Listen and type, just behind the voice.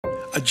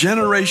A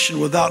generation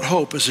without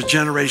hope is a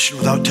generation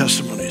without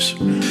testimonies.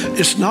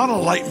 It's not a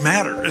light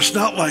matter. It's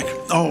not like,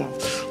 oh,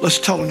 let's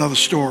tell another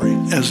story,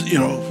 as you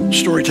know,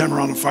 story time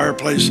around the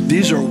fireplace.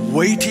 These are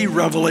weighty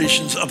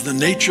revelations of the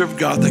nature of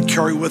God that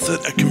carry with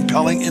it a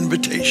compelling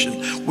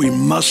invitation. We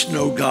must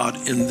know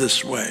God in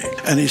this way.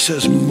 And he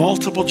says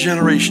multiple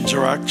generations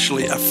are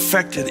actually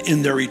affected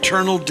in their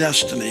eternal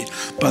destiny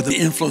by the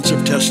influence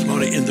of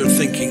testimony in their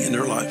thinking, in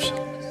their lives.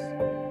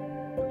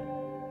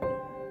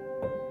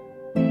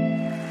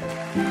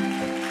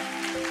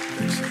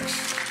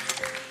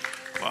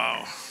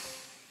 Wow.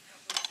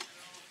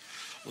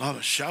 A lot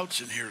of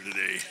shouts in here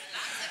today.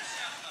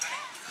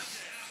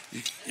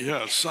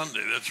 Yeah, it's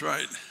Sunday, that's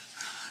right.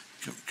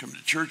 Come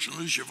to church and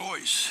lose your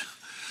voice.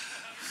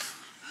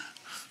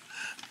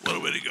 What a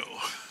way to go.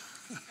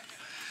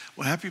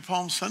 Well, happy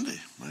Palm Sunday,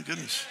 my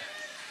goodness.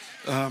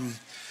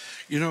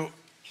 You know,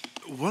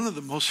 one of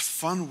the most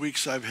fun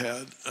weeks I've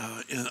had,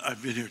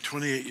 I've been here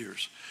 28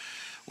 years.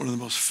 One of the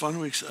most fun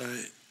weeks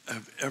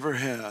I've ever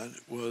had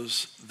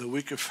was the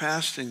week of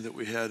fasting that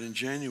we had in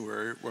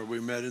January, where we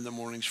met in the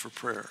mornings for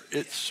prayer.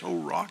 It so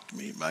rocked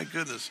me, my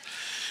goodness.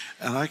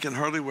 And I can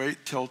hardly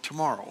wait till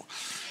tomorrow,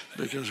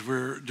 because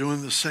we're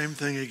doing the same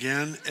thing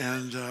again,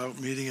 and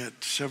meeting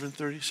at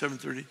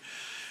 7:30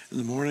 in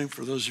the morning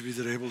for those of you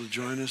that are able to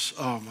join us.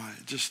 Oh my,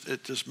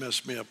 it just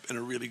messed me up in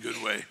a really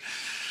good way.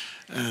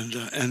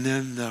 And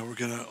then we're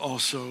going to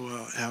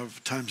also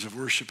have times of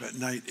worship at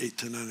night, 8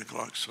 to 9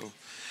 o'clock. So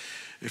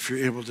if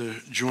you're able to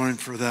join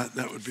for that,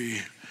 that would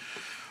be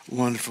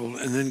wonderful.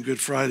 And then Good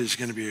Friday is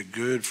going to be a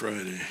good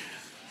Friday.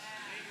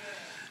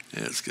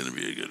 Yeah, it's going to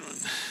be a good one.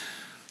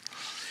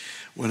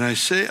 When I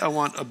say I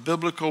want a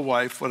biblical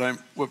wife,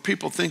 what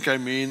people think I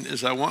mean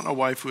is I want a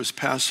wife who is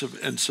passive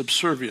and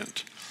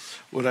subservient.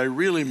 What I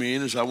really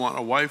mean is I want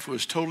a wife who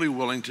is totally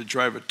willing to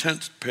drive a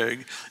tent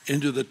peg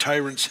into the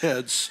tyrant's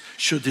heads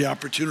should the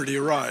opportunity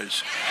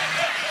arise.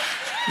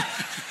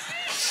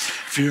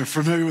 If you're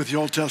familiar with the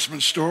Old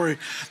Testament story,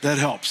 that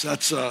helps.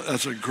 That's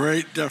a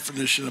great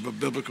definition of a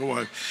biblical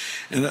wife.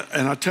 And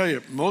I'll tell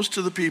you, most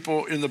of the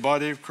people in the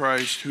body of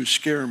Christ who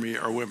scare me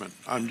are women.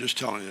 I'm just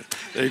telling you.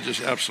 They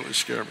just absolutely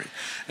scare me.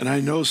 And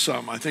I know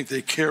some. I think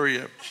they carry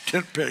a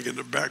tent peg in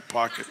their back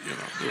pocket. You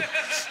know,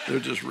 they're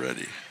just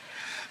ready.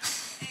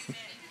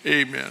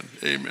 Amen.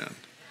 Amen.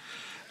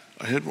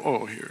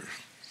 Here.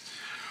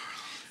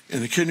 In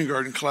the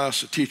kindergarten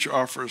class, the teacher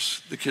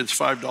offers the kids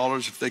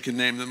 $5 if they can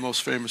name the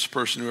most famous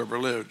person who ever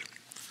lived.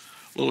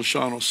 Little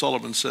Sean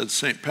O'Sullivan said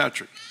St.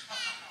 Patrick.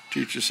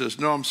 Teacher says,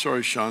 no, I'm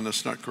sorry, Sean,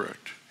 that's not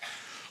correct.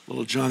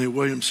 Little Johnny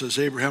Williams says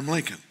Abraham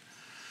Lincoln.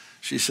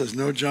 She says,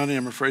 no, Johnny,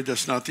 I'm afraid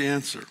that's not the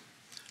answer.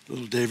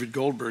 Little David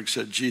Goldberg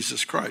said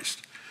Jesus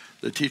Christ.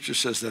 The teacher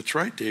says, that's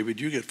right,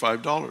 David, you get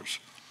 $5.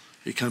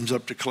 He comes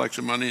up to collect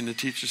the money, and the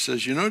teacher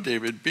says, you know,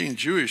 David, being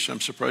Jewish,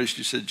 I'm surprised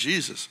you said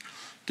Jesus.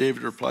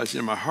 David replies,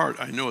 in my heart,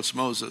 I know it's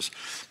Moses,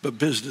 but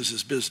business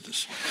is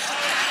business.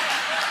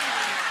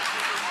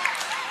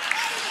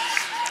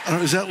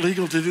 Is that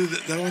legal to do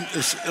that one?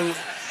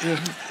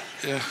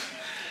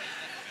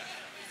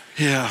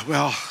 Yeah,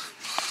 well,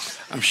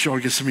 I'm sure I'll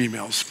get some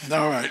emails.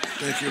 All right,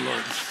 thank you,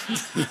 Lord.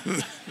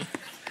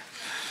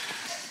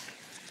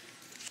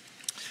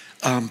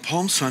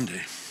 Palm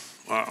Sunday,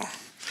 wow.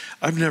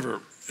 I've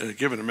never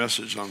given a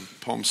message on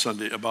Palm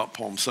Sunday about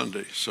Palm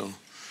Sunday, so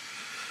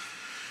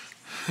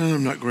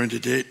I'm not going to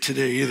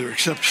today either,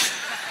 except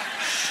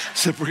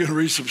we're going to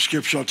read some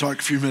scripture. I'll talk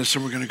a few minutes,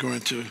 and we're going to go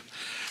into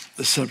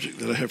the subject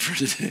that I have for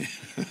today.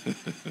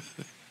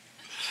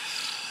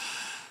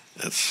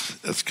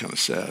 That's kind of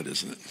sad,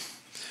 isn't it?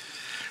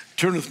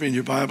 Turn with me in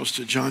your Bibles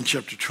to John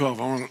chapter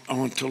 12. I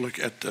want to look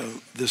at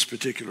this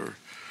particular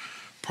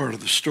part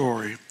of the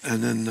story,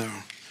 and then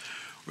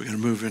we're going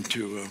to move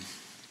into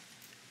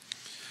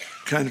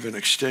kind of an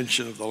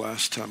extension of the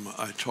last time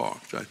I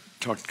talked. I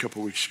talked a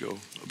couple weeks ago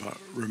about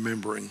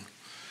remembering.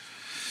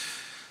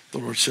 The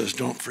Lord says,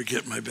 don't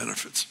forget my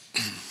benefits.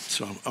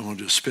 So I want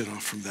to do a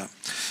spin-off from that.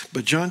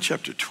 But John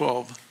chapter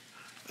 12,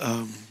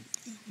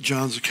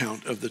 John's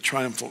account of the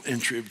triumphal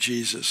entry of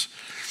Jesus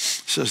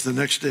says the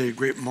next day a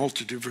great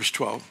multitude, verse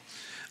 12,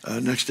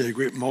 next day a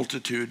great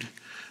multitude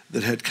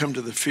that had come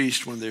to the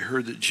feast when they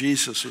heard that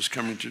Jesus was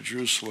coming to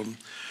Jerusalem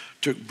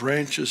took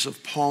branches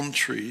of palm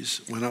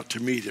trees, went out to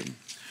meet him.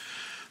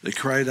 They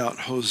cried out,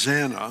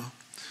 Hosanna,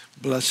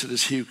 blessed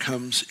is he who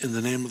comes in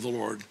the name of the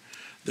Lord,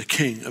 the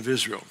King of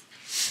Israel.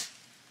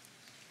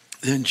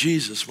 Then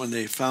Jesus, when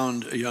he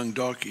found a young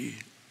donkey,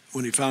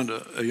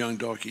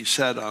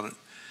 sat on it,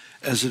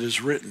 as it is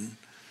written,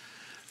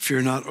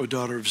 fear not, O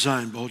daughter of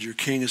Zion, behold, your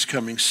king is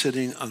coming,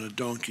 sitting on a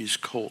donkey's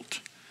colt.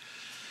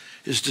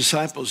 His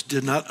disciples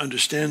did not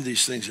understand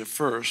these things at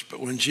first, but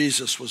when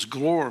Jesus was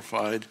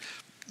glorified,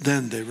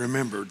 then they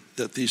remembered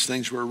that these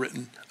things were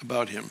written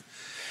about him,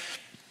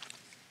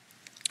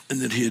 and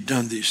that he had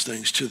done these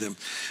things to them.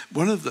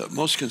 One of the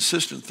most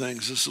consistent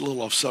things, this is a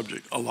little off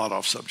subject, a lot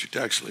off subject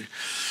actually,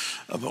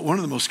 but one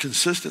of the most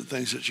consistent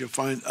things that you'll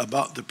find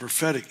about the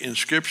prophetic in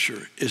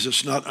Scripture is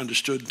it's not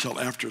understood until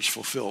after it's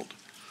fulfilled.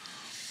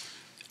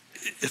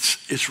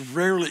 it's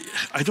rarely,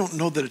 I don't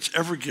know that it's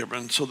ever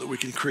given so that we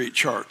can create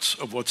charts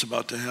of what's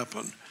about to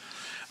happen.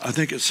 I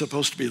think it's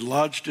supposed to be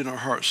lodged in our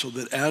hearts so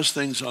that as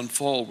things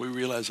unfold, we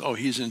realize, oh,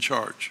 he's in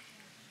charge.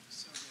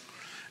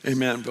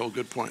 Amen, Bill,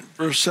 good point.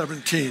 Verse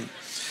 17.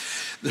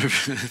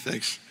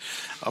 Thanks.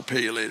 I'll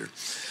pay you later.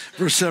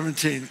 Verse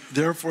 17,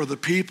 therefore the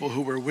people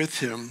who were with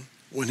him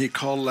when he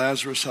called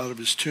Lazarus out of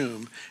his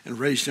tomb and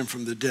raised him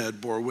from the dead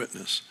bore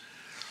witness.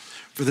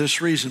 For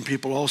this reason,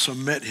 people also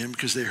met him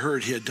because they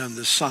heard he had done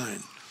this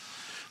sign.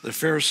 The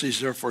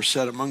Pharisees therefore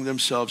said among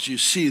themselves, you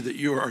see that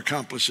you are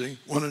accomplishing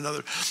one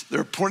another.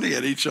 They're pointing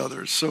at each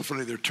other. It's so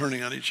funny, they're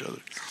turning on each other.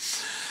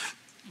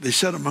 They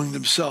said among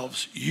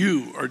themselves,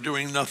 you are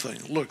doing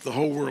nothing. Look, the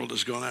whole world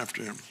has gone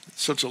after him.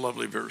 It's such a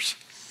lovely verse.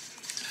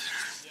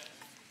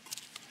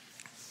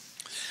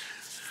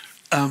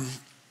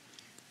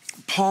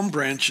 Palm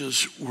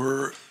branches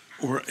were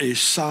a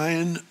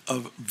sign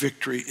of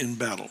victory in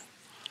battle.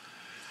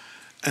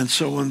 And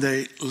so when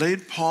they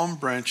laid palm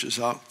branches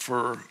out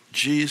for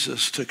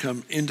Jesus to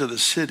come into the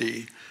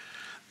city,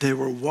 they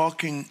were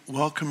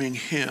welcoming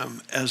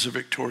him as a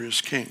victorious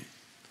king.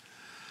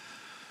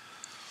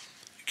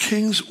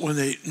 Kings, when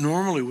they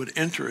normally would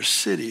enter a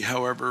city,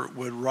 however,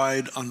 would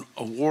ride on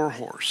a war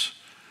horse.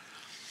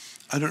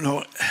 I don't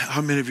know how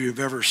many of you have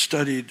ever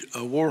studied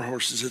war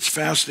horses. It's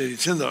fascinating.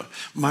 It's in the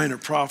Minor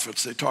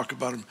Prophets. They talk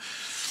about them.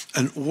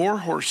 And war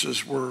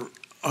horses were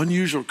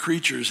unusual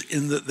creatures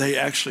in that they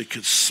actually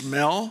could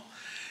smell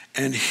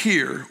and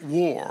hear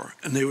war,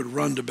 and they would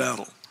run to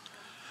battle.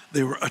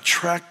 They were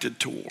attracted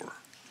to war.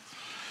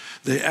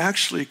 They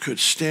actually could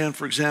stand,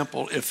 for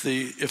example, if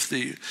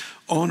the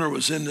owner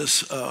was in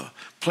this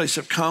place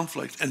of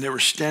conflict and they were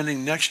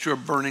standing next to a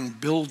burning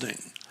building,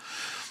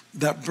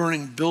 that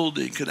burning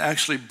building could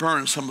actually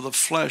burn some of the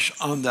flesh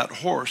on that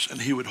horse,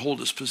 and he would hold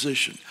his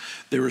position.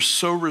 They were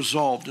so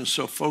resolved and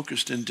so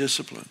focused in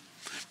discipline.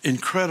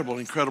 Incredible,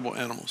 incredible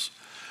animals.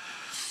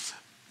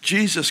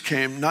 Jesus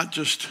came not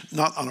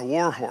on a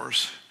war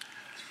horse,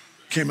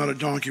 came on a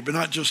donkey, but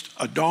not just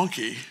a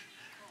donkey,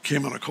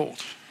 came on a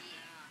colt.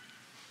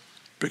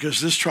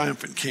 Because this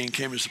triumphant king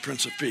came as the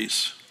Prince of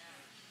Peace.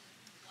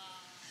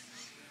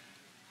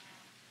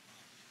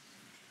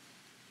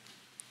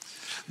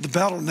 The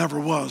battle never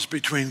was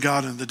between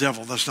God and the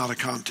devil. That's not a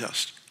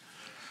contest.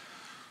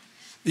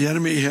 The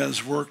enemy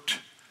has worked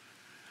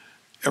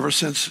ever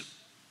since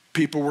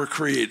people were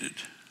created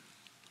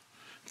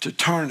to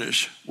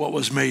tarnish what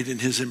was made in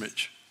his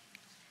image.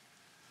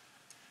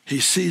 He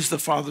sees the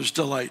Father's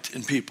delight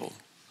in people,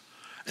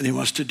 and he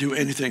wants to do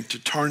anything to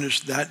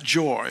tarnish that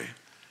joy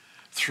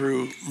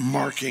through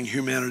marking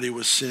humanity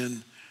with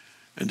sin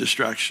and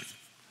distraction.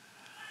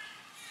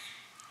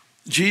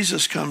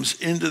 Jesus comes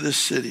into this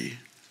city,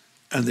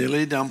 and they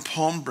lay down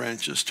palm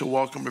branches to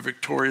welcome a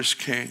victorious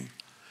king,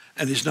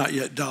 and he's not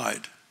yet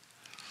died.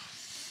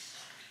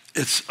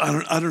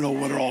 I don't know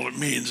what all it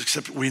means,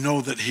 except we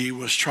know that he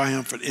was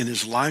triumphant in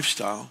his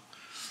lifestyle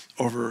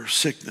over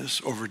sickness,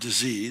 over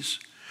disease.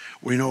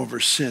 We know over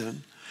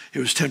sin. He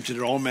was tempted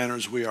in all manner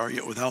as we are,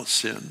 yet without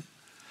sin.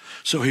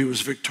 So he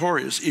was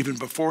victorious even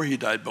before he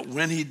died. But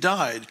when he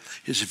died,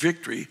 his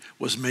victory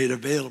was made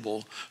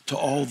available to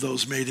all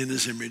those made in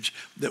his image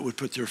that would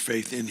put their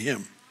faith in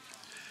him.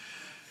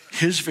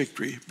 His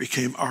victory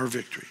became our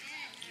victory.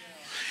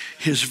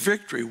 His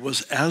victory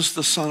was as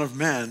the Son of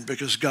Man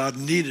because God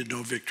needed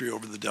no victory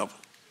over the devil.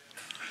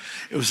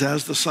 It was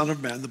as the Son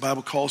of Man. The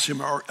Bible calls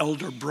him our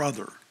elder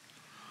brother.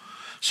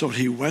 So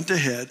he went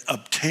ahead,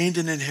 obtained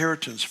an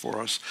inheritance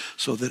for us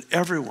so that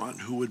everyone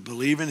who would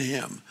believe in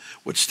him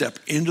would step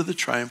into the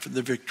triumph and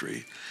the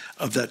victory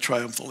of that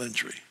triumphal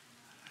entry.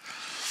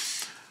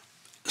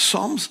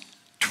 Psalms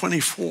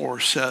 24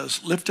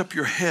 says, lift up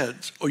your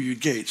heads, O you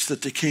gates,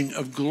 that the King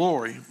of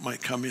glory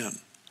might come in.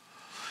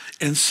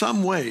 In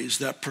some ways,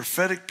 that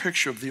prophetic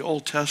picture of the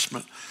Old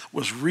Testament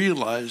was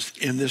realized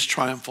in this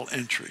triumphal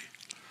entry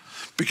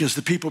because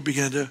the people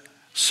began to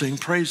sing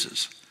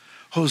praises.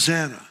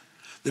 Hosanna.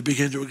 They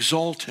began to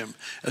exalt him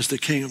as the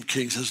King of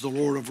Kings, as the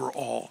Lord over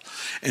all.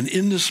 And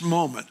in this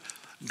moment,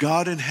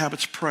 God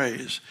inhabits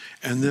praise,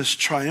 and this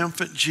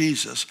triumphant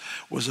Jesus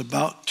was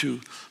about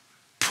to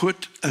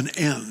put an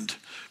end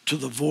to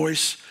the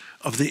voice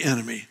of the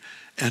enemy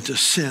and to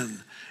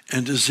sin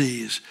and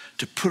disease,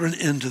 to put an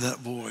end to that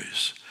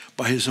voice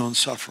by his own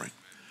suffering.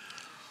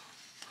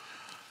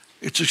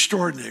 It's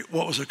extraordinary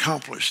what was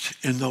accomplished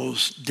in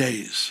those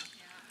days.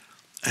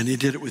 And he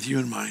did it with you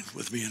in mind,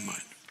 with me in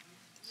mind.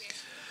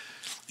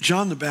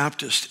 John the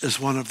Baptist is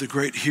one of the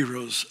great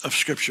heroes of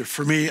Scripture.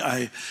 For me,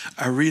 I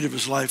read of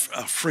his life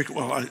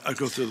frequently. Well, I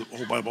go through the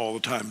whole Bible all the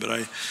time,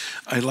 but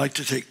I like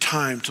to take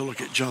time to look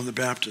at John the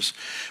Baptist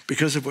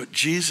because of what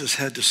Jesus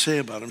had to say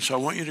about him. So I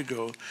want you to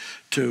go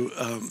to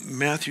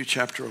Matthew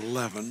chapter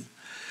 11.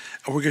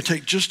 And we're going to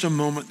take just a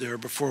moment there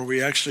before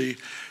we actually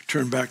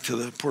turn back to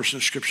the portion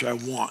of Scripture I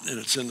want, and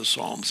it's in the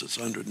Psalms. It's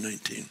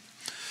 119.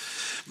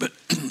 But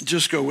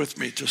just go with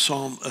me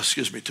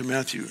to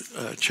Matthew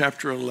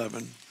chapter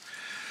 11.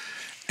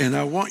 And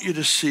I want you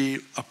to see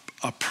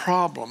a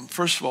problem.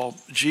 First of all,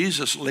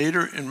 Jesus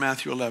later in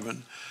Matthew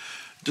 11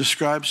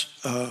 describes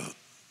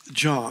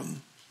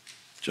John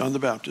the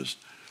Baptist,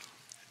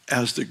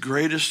 as the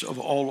greatest of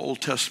all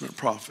Old Testament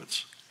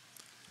prophets.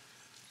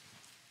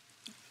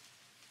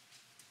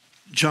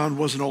 John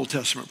was an Old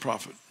Testament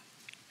prophet.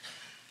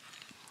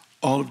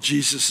 All of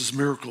Jesus'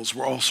 miracles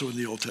were also in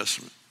the Old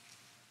Testament.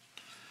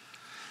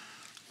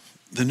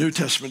 The New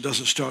Testament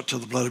doesn't start till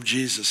the blood of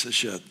Jesus is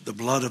shed, the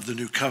blood of the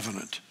new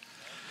covenant.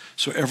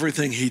 So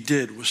everything he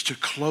did was to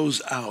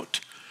close out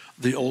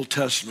the Old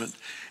Testament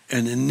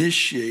and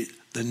initiate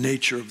the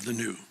nature of the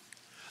new,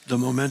 the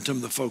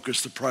momentum, the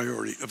focus, the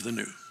priority of the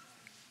new.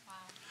 Wow.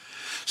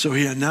 So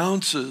he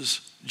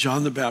announces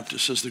John the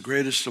Baptist as the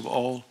greatest of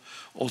all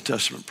Old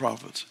Testament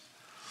prophets.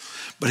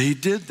 But he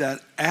did that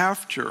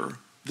after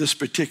this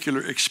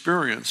particular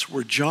experience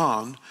where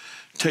John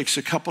takes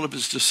a couple of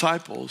his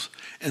disciples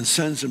and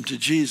sends them to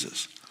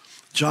Jesus.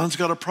 John's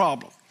got a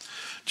problem.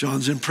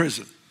 John's in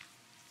prison.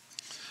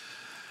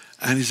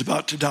 And he's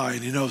about to die,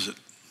 and he knows it.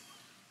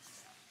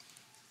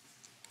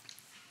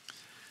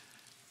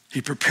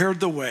 He prepared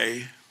the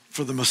way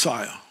for the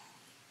Messiah.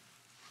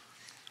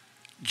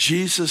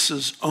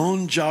 Jesus'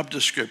 own job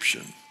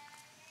description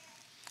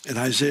in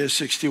Isaiah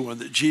 61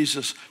 that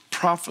Jesus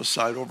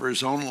prophesied over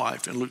his own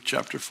life in Luke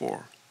chapter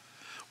 4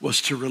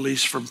 was to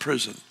release from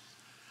prison.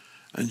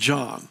 And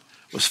John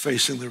was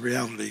facing the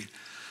reality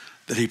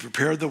that he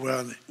prepared the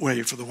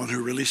way for the one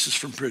who releases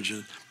from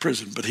prison,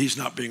 but he's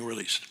not being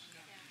released.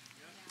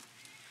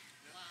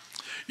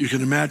 You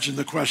can imagine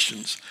the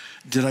questions.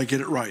 Did I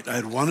get it right? I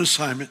had one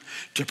assignment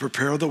to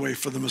prepare the way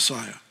for the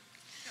Messiah.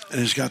 And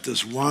he's got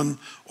this one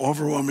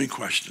overwhelming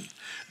question.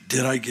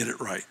 Did I get it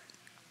right?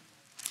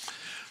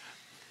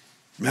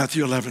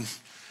 Matthew 11,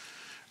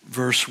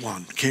 verse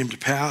 1. It came to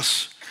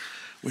pass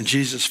when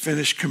Jesus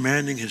finished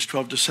commanding his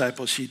 12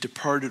 disciples, he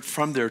departed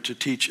from there to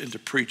teach and to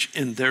preach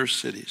in their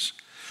cities.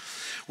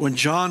 When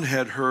John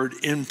had heard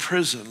in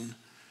prison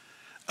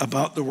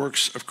about the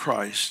works of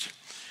Christ,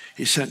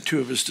 he sent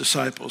 2 of his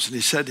disciples, and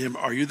he said to him,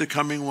 are you the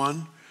coming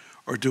one,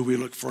 or do we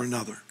look for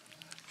another?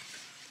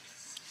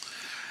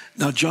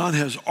 Now, John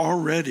has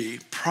already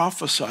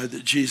prophesied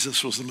that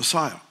Jesus was the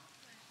Messiah.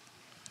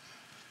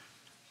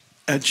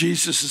 At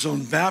Jesus'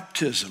 own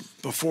baptism,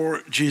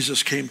 before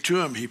Jesus came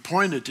to him, he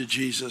pointed to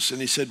Jesus and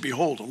he said,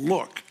 behold,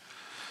 look,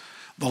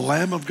 the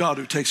Lamb of God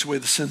who takes away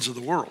the sins of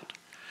the world.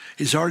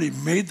 He's already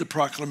made the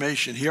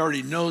proclamation. He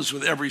already knows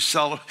with every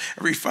cell,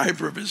 every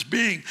fiber of his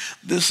being,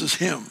 this is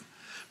him.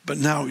 But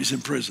now he's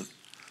in prison.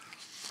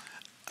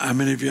 How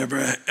many of you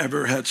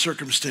ever had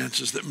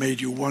circumstances that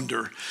made you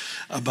wonder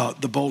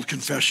about the bold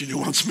confession you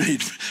once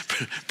made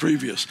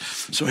previous?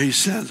 So he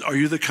says, are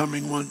you the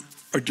coming one,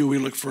 or do we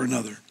look for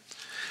another?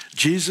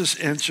 Jesus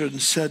answered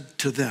and said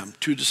to them,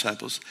 2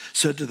 disciples,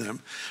 said to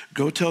them,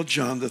 go tell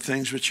John the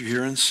things which you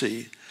hear and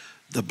see.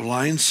 The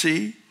blind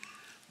see,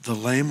 the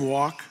lame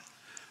walk,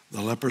 the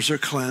lepers are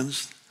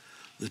cleansed,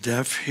 the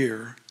deaf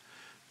hear,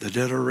 the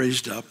dead are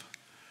raised up,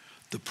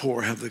 the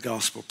poor have the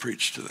gospel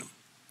preached to them.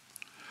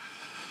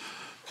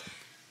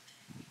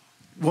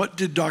 What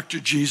did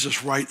Dr.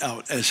 Jesus write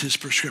out as his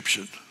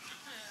prescription?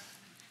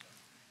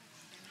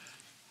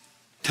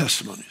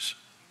 Testimonies.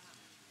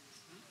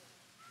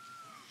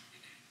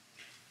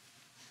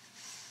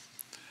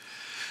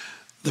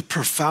 The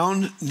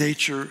profound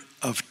nature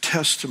of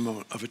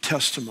a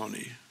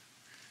testimony.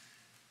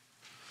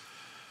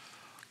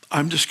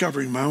 I'm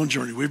discovering my own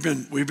journey. We've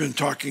been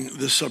talking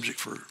this subject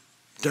for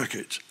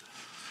decades.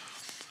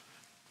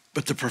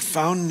 But the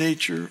profound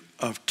nature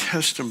of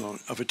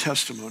a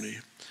testimony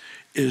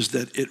is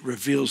that it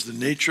reveals the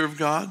nature of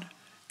God,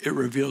 it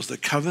reveals the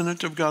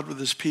covenant of God with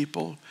his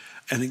people,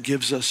 and it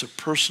gives us a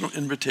personal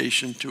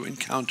invitation to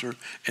encounter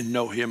and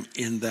know him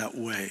in that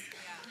way.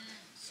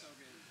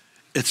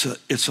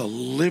 It's a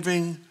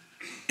living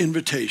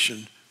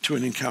invitation to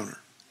an encounter.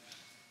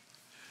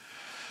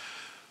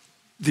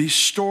 These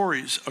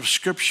stories of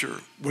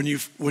Scripture, when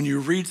you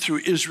read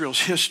through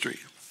Israel's history,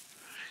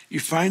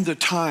 you find the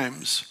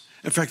times.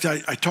 In fact,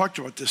 I talked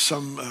about this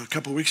a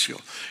couple of weeks ago.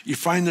 You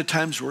find the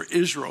times where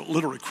Israel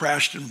literally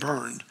crashed and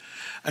burned,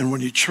 and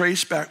when you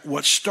trace back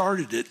what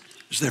started it,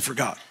 is they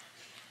forgot.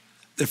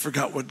 They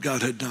forgot what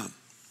God had done.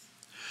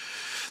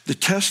 The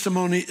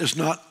testimony is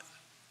not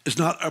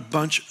a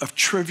bunch of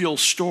trivial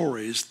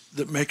stories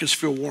that make us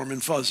feel warm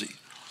and fuzzy,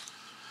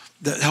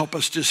 that help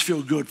us just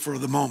feel good for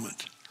the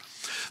moment.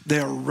 They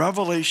are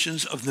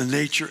revelations of the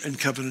nature and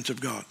covenant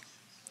of God.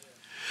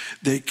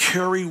 They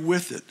carry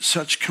with it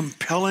such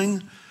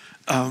compelling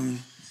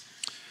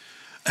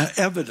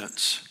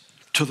evidence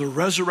to the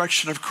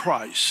resurrection of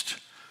Christ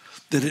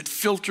that it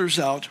filters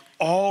out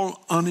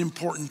all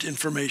unimportant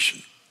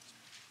information.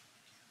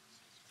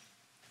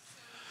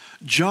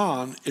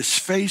 John is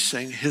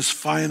facing his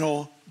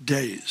final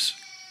days.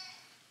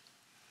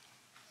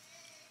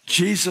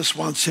 Jesus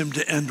wants him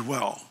to end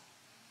well,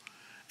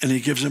 and he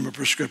gives him a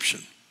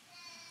prescription.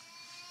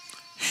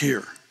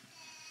 Here,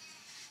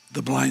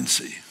 the blind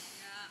see.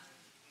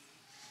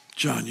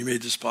 John, you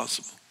made this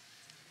possible.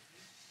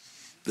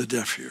 The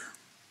deaf hear.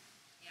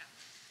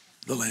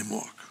 The lame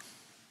walk.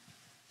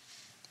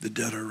 The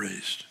dead are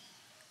raised.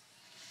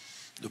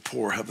 the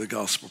poor have the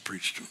gospel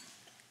preached to them.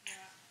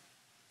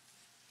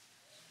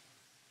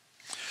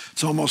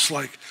 It's almost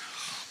like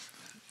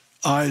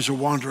eyes are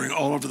wandering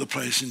all over the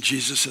place, and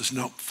Jesus says,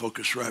 no,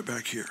 focus right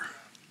back here.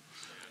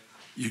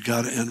 You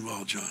got to end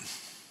well, John.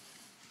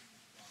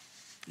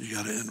 You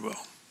got to end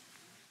well.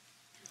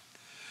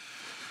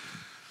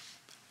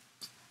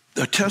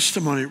 The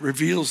testimony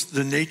reveals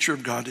the nature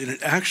of God, and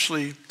it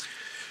actually,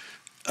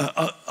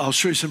 I'll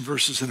show you some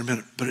verses in a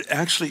minute, but it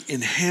actually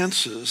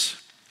enhances,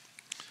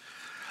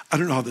 I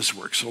don't know how this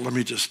works, so let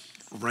me just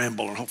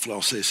ramble and hopefully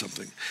I'll say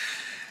something.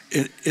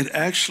 It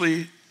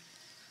actually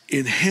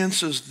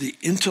enhances the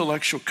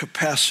intellectual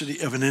capacity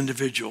of an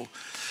individual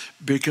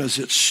because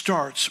it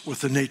starts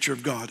with the nature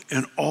of God,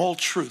 and all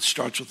truth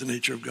starts with the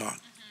nature of God.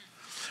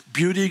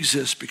 Beauty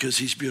exists because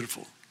he's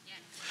beautiful.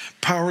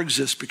 Power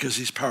exists because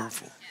he's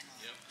powerful.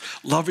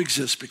 Love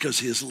exists because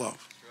he is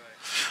love.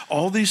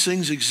 All these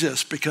things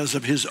exist because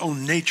of his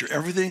own nature.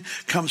 Everything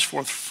comes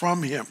forth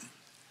from him.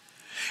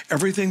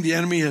 Everything the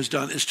enemy has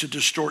done is to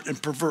distort and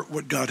pervert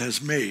what God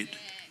has made.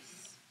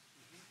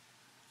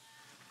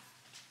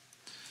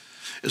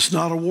 It's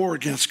not a war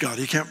against God.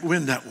 He can't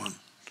win that one.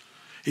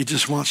 He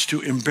just wants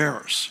to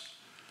embarrass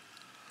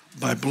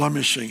by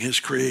blemishing his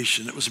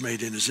creation that was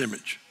made in his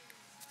image.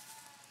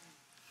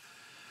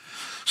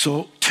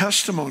 So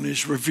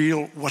testimonies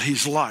reveal what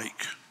he's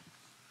like.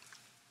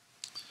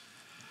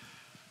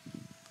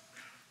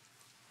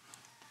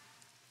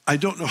 I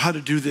don't know how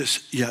to do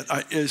this yet.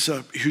 It's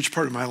a huge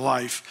part of my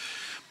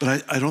life,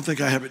 but I don't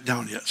think I have it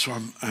down yet. So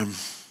I'm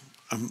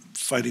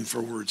fighting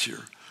for words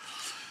here.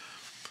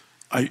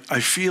 I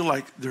feel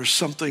like there's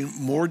something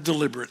more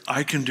deliberate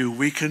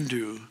we can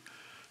do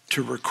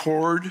to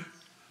record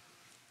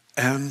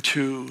and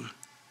to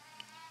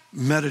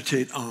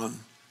meditate on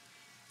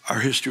our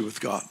history with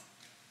God.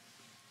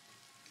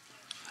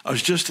 I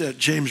was just at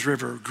James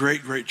River,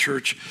 great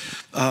church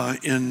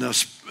in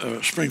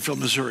Springfield,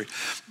 Missouri.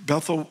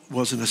 Bethel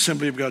was an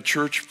Assembly of God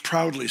church,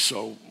 proudly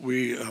so.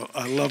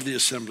 I love the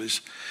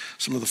assemblies.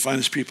 Some of the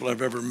finest people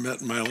I've ever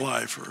met in my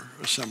life are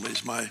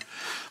assemblies. My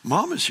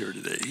mom is here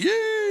today.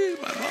 Yay,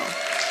 my mom.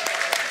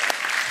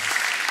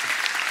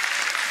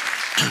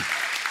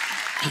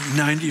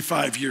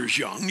 95 years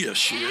young, yes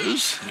she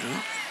is.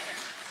 Yeah.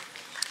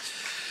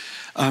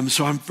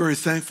 So I'm very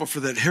thankful for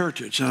that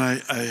heritage. And I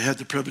had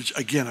the privilege,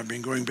 again, I've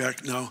been going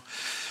back now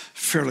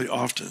fairly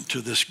often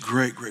to this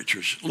great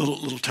church,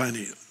 little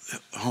tiny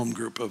home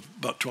group of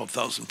about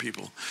 12,000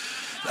 people.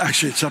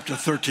 Actually, it's up to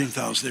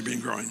 13,000. They've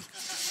been growing.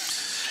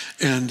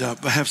 And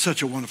I have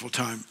such a wonderful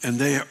time. And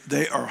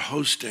they are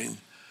hosting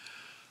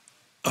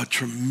a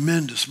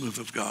tremendous move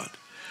of God.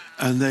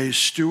 And they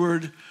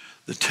steward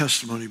the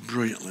testimony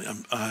brilliantly.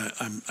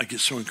 I get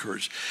so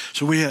encouraged.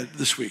 So we had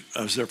this week,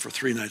 I was there for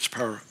 3 nights,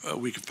 a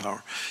week of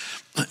power,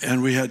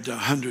 and we had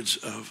hundreds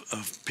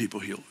of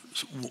people healed.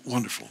 It was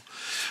wonderful.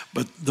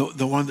 But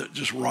the one that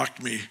just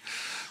rocked me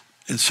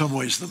in some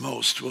ways the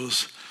most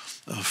was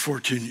a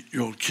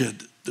 14-year-old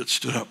kid that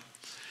stood up,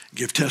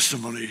 gave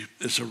testimony.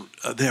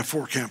 They have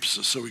 4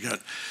 campuses, so we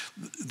got,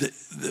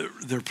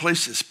 their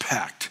place is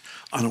packed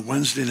on a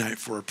Wednesday night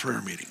for a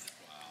prayer meeting.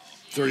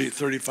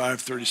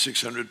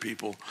 3,600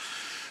 people,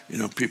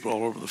 people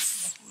all over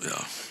it's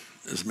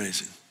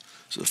amazing.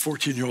 So the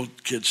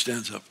 14-year-old kid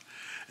stands up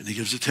and he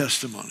gives a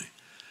testimony,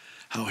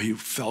 how he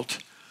felt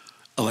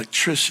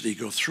electricity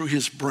go through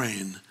his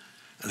brain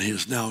and he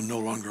is now no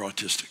longer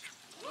autistic.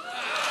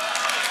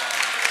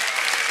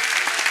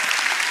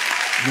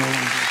 No longer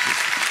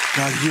autistic.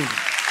 God healed him.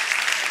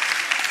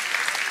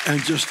 And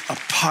just a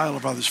pile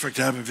of others. In fact,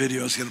 I have a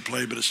video I was going to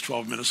play, but it's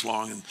 12 minutes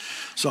long. And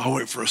so I'll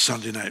wait for a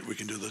Sunday night. We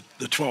can do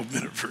the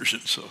 12-minute version.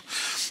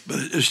 But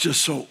it's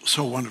just so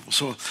wonderful.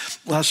 So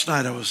last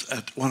night I was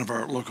at one of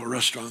our local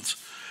restaurants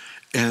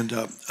and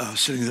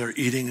sitting there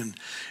eating.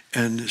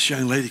 And this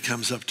young lady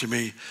comes up to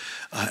me,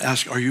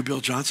 asked, "Are you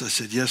Bill Johnson?" I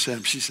said, "Yes, I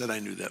am." She said, "I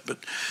knew that." But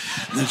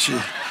then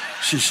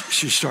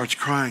she starts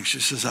crying. She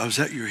says, "I was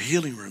at your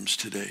healing rooms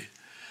today."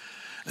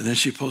 And then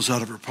she pulls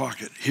out of her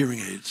pocket hearing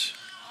aids.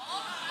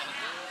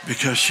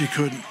 Because she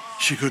couldn't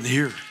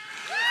hear,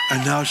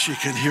 and now she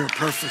can hear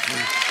perfectly.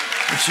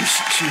 And she's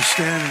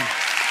standing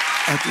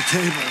at the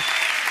table.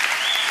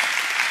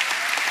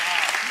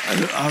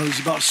 And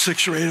was about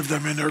 6 or 8 of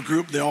them in their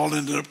group. They all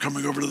ended up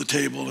coming over to the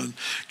table and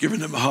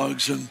giving them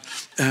hugs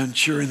and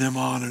cheering them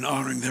on and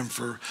honoring them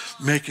for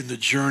making the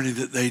journey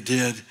that they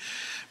did,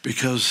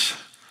 because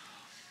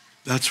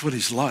that's what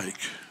he's like.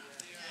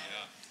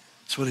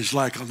 That's what he's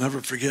like. I'll never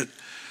forget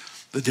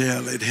the day I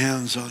laid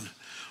hands on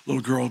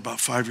little girl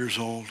about 5 years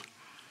old,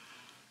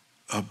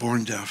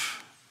 born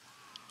deaf.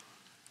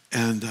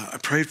 And I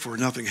prayed for her,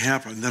 nothing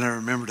happened. Then I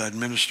remembered I'd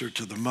ministered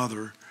to the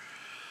mother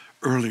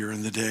earlier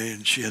in the day,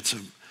 and she had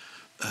some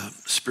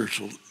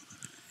spiritual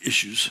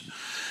issues.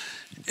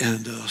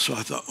 And so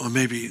I thought, well,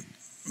 maybe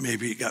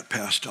it got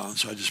passed on.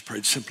 So I just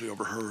prayed simply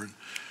over her and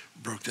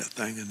broke that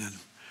thing, and then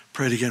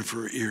prayed again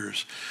for her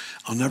ears.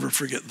 I'll never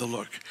forget the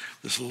look.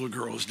 This little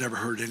girl has never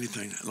heard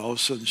anything. And all of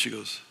a sudden she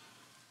goes,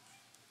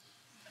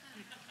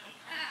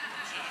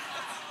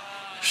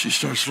 She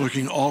starts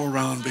looking all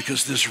around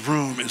because this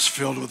room is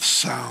filled with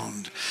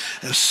sound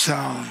as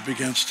sound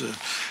begins to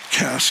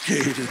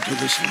cascade into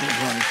this little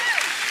life.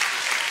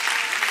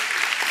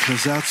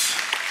 Because that's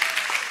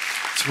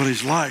what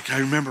he's like. I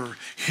remember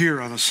here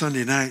on a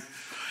Sunday night,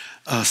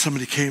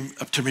 somebody came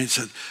up to me and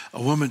said,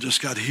 a woman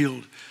just got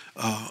healed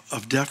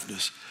of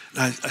deafness. And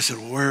I said,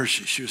 well, where is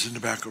she? She was in the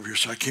back over here.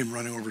 So I came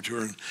running over to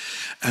her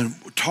and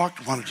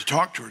wanted to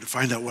talk to her to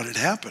find out what had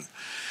happened,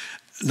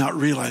 not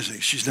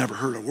realizing she's never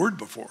heard a word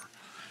before.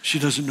 She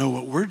doesn't know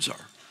what words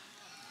are.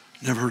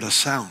 Never heard a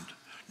sound.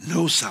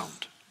 No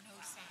sound.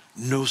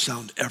 No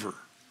sound ever.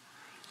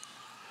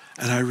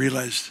 And I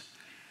realized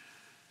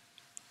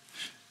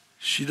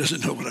she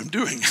doesn't know what I'm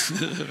doing.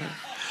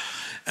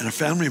 And a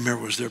family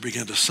member was there,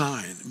 began to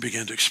sign,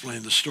 began to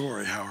explain the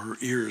story, how her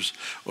ears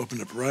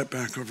opened up right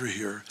back over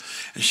here.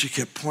 And she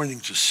kept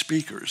pointing to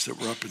speakers that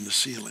were up in the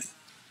ceiling.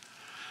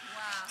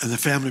 Wow. And the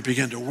family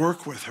began to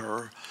work with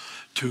her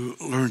to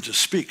learn to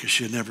speak because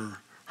she had never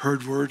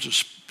heard words or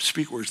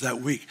speak words.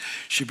 That week,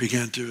 she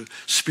began to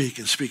speak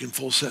and speak in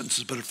full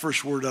sentences, but her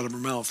first word out of her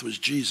mouth was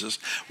Jesus,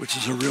 which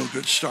is a real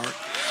good start.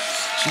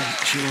 So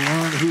she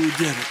learned who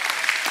did it.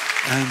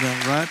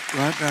 And right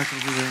back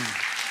over there.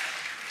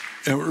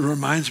 It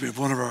reminds me of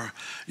one of our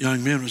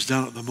young men was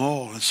down at the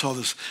mall and saw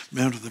this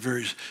man with a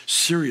very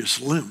serious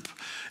limp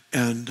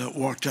and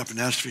walked up and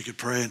asked if he could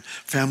pray, and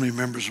family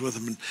members with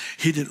him, and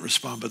he didn't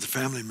respond, but the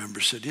family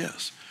members said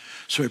yes.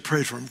 So I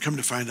prayed for him. Come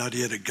to find out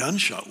he had a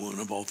gunshot wound,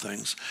 of all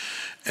things,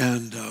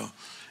 and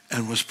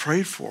was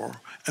prayed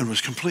for and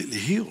was completely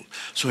healed.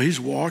 So he's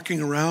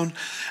walking around,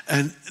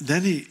 and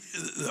then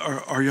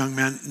our young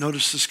man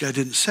noticed this guy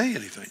didn't say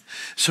anything.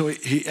 So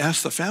he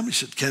asked the family,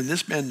 he said, can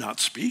this man not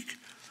speak?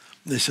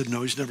 And they said,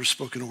 no, he's never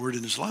spoken a word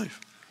in his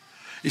life.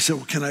 He said,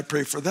 well, can I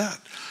pray for that?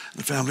 And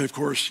the family, of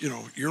course,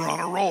 you're on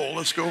a roll.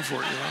 Let's go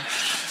for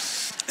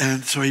it,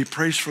 And so he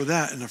prays for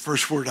that, and the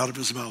first word out of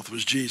his mouth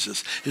was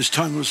Jesus. His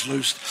tongue was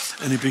loosed,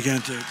 and he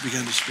began to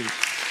speak.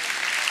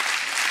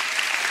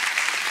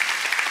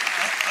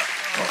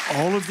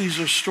 All of these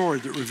are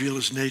stories that reveal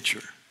his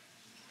nature.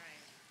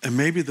 And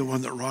maybe the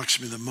one that rocks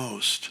me the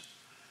most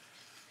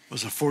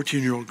was a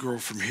 14-year-old girl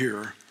from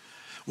here,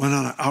 went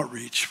on an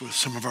outreach with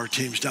some of our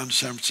teams down to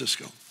San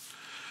Francisco.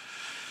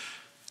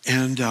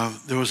 And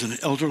there was an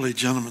elderly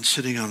gentleman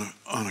sitting on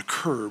a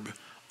curb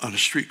on a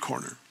street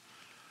corner.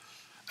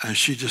 And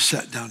she just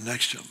sat down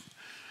next to him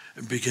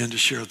and began to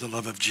share the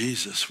love of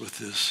Jesus with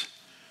this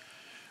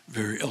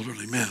very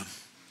elderly man.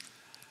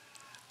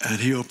 And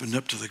he opened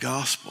up to the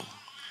gospel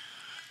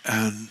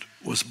and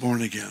was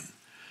born again.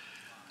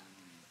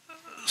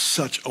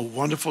 Such a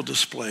wonderful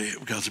display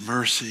of God's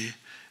mercy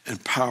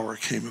and power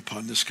came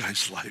upon this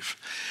guy's life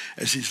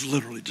as he's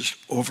literally just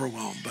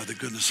overwhelmed by the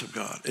goodness of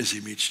God as he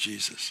meets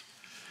Jesus.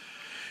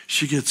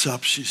 She gets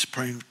up, she's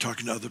praying,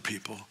 talking to other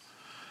people.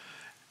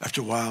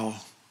 After a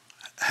while,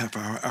 half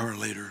hour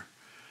later,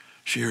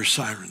 she hears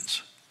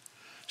sirens.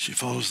 She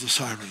follows the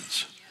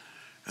sirens,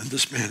 and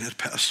this man had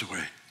passed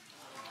away.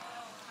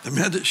 The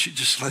man that she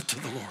just led to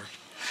the Lord.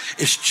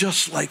 It's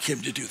just like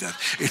him to do that.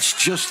 It's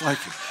just like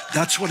him.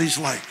 That's what he's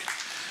like.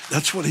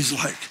 That's what he's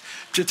like.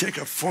 To take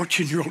a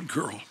 14-year-old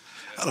girl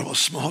out of a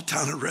small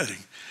town of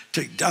Redding,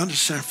 take down to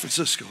San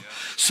Francisco,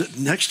 sit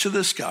next to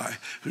this guy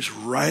who's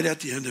right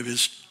at the end of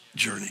his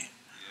journey,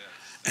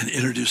 and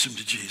introduce him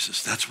to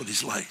Jesus. That's what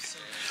he's like.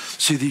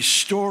 See, these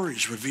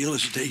stories reveal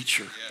his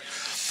nature.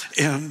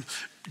 And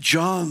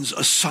John's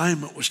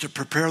assignment was to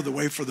prepare the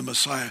way for the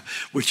Messiah,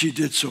 which he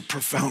did so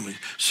profoundly,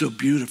 so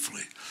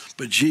beautifully.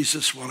 But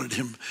Jesus wanted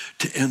him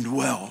to end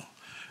well.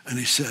 And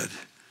he said,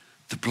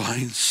 the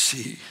blind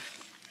see,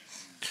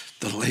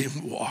 the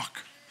lame walk,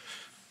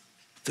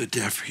 the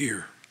deaf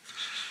hear,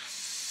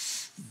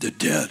 the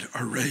dead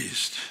are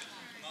raised.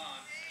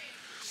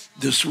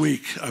 This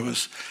week,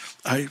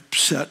 I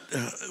sat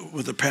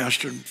with a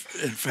pastor and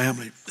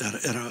family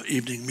at an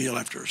evening meal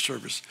after a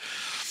service,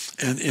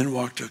 and in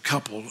walked a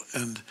couple,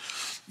 and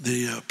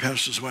the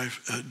pastor's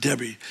wife,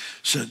 Debbie,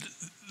 said,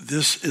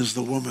 this is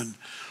the woman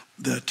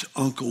that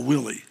Uncle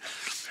Willie,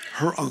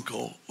 her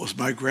uncle was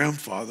my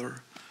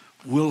grandfather,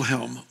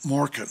 Wilhelm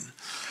Morken,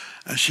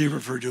 and she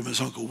referred to him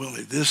as Uncle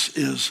Willie. This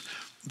is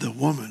the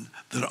woman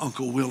that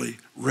Uncle Willie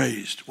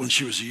raised. When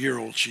she was a year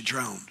old, she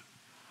drowned.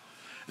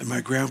 And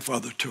my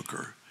grandfather took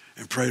her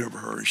and prayed over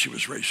her, and she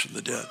was raised from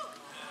the dead.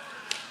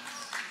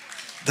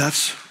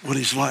 That's what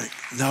he's like.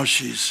 Now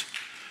she's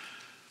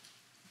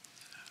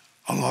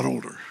a lot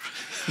older.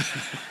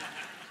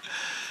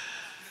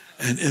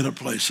 And in a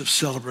place of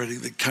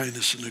celebrating the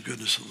kindness and the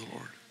goodness of the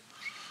Lord.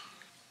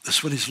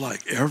 That's what he's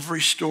like.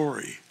 Every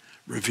story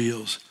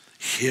reveals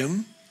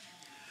him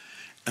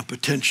and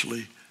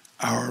potentially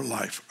our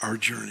life, our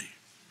journey.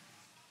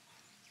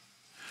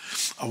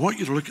 I want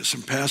you to look at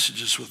some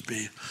passages with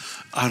me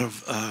out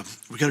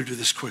of, we got to do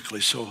this quickly,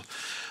 so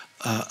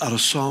out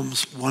of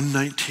Psalms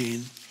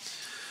 119,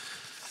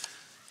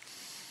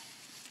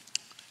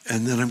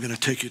 and then I'm going to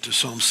take you to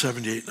Psalm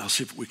 78, and I'll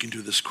see if we can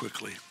do this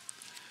quickly.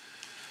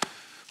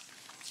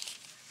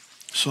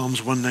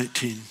 Psalms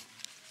 119.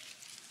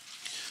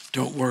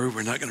 Don't worry,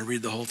 we're not going to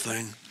read the whole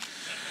thing.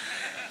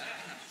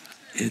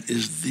 It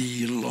is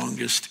the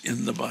longest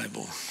in the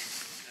Bible.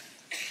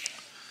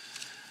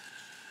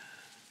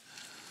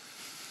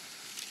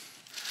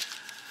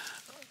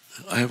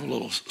 I have a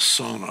little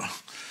sauna,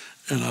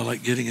 and I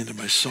like getting into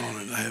my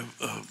sauna, and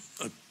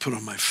I put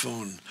on my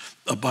phone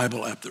a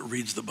Bible app that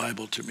reads the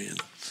Bible to me,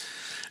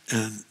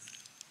 and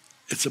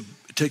it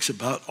takes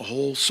about a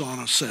whole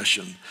sauna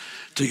session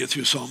to get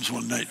through Psalms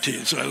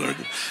 119. So I learned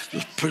to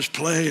just push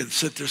play and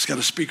sit there. It's got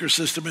a speaker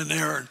system in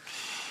there, and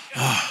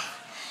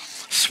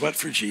sweat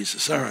for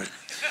Jesus. All right,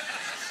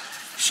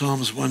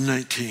 Psalms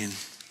 119.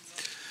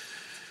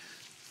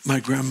 My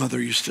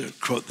grandmother used to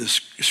quote this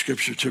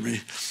scripture to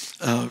me,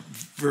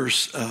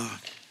 verse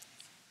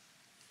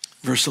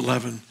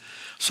 11,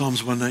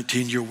 Psalms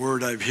 119, your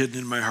word I've hidden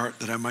in my heart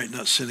that I might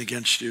not sin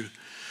against you.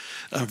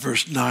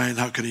 Verse 9,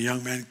 how can a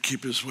young man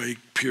keep his way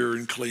pure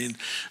and clean?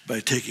 By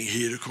taking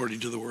heed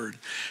according to the word.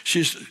 She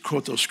used to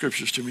quote those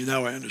scriptures to me.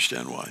 Now I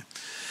understand why.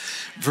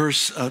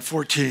 Verse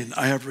 14,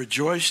 I have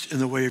rejoiced in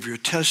the way of your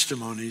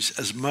testimonies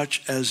as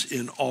much as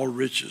in all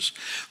riches.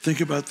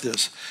 Think about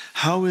this.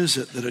 How is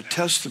it that a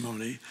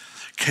testimony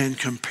can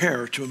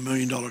compare to $1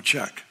 million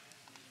check?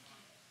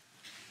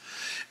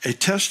 A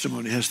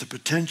testimony has the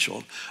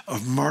potential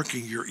of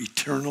marking your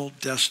eternal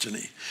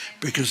destiny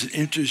because it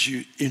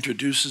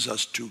introduces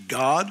us to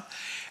God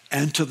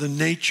and to the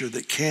nature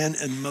that can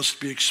and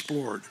must be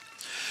explored.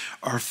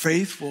 Our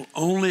faith will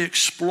only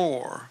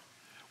explore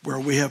where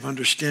we have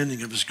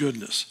understanding of his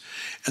goodness,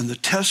 and the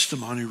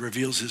testimony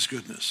reveals his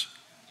goodness.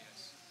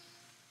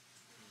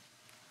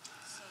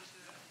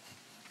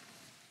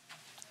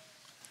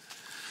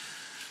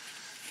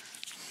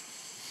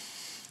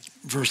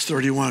 Verse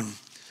 31,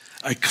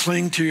 I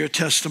cling to your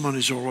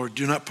testimonies, O Lord.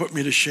 Do not put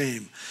me to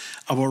shame.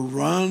 I will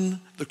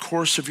run the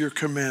course of your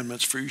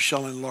commandments, for you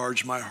shall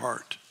enlarge my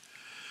heart.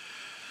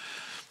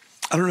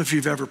 I don't know if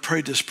you've ever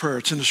prayed this prayer.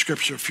 It's in the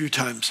scripture a few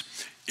times.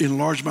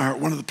 Enlarge my heart.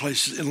 One of the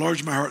places,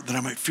 enlarge my heart that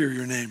I might fear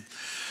your name.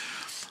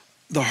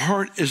 The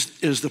heart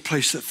is the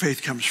place that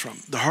faith comes from.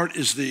 The heart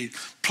is the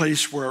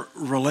place where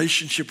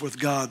relationship with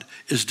God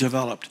is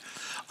developed.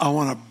 I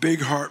want a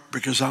big heart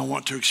because I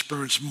want to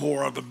experience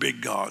more of a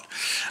big God.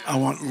 I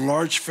want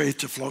large faith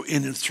to flow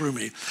in and through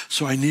me.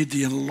 So I need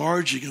the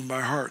enlarging in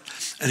my heart.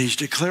 And he's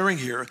declaring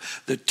here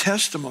that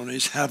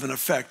testimonies have an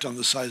effect on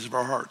the size of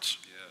our hearts.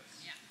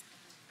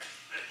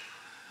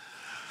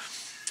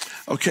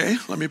 Okay,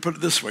 let me put it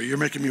this way. You're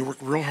making me work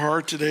real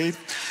hard today.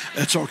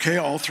 That's okay.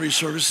 All three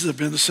services have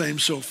been the same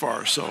so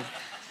far. So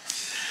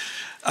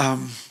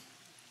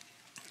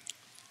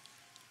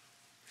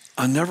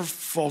I never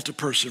fault a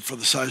person for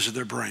the size of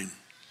their brain,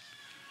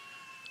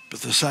 but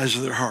the size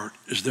of their heart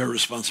is their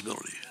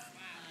responsibility.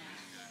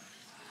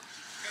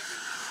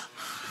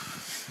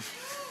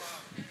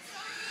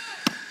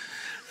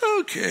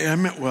 Okay, I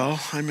meant well.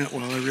 I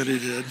really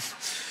did.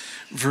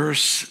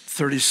 Verse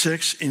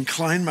 36,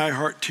 incline my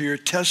heart to your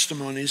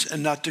testimonies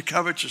and not to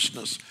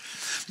covetousness.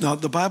 Now,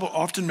 the Bible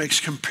often makes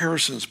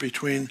comparisons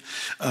between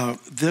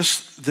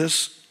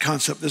this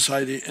concept, this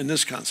idea, and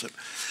this concept.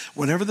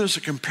 Whenever there's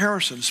a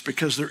comparison, it's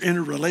because they're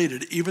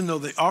interrelated, even though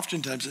they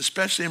oftentimes,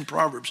 especially in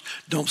Proverbs,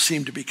 don't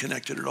seem to be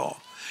connected at all.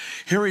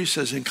 Here he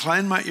says,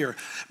 incline my ear,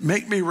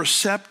 make me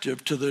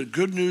receptive to the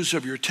good news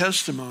of your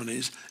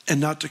testimonies and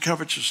not to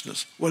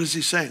covetousness. What is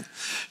he saying?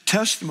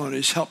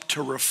 Testimonies help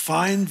to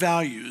refine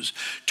values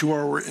to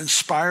where we're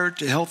inspired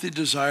to healthy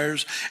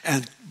desires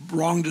and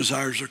wrong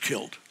desires are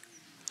killed.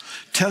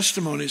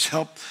 Testimonies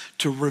help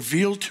to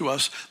reveal to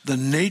us the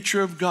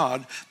nature of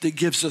God that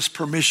gives us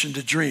permission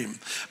to dream,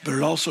 but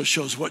it also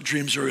shows what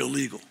dreams are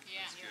illegal.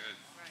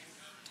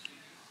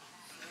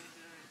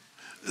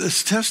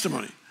 This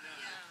testimony.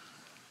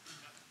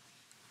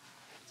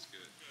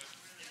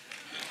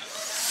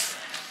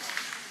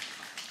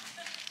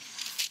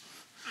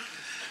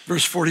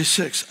 Verse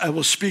 46, I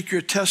will speak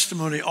your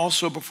testimony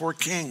also before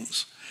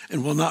kings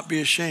and will not be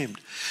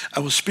ashamed. I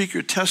will speak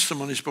your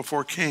testimonies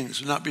before kings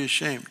and not be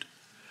ashamed.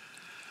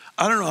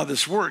 I don't know how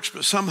this works,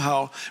 but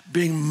somehow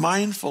being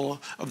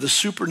mindful of the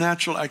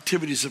supernatural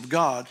activities of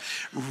God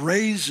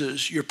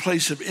raises your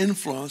place of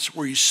influence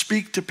where you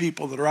speak to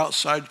people that are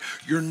outside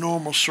your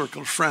normal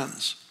circle of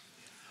friends.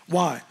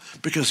 Why?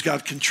 Because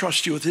God can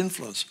trust you with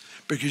influence,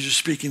 because you're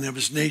speaking of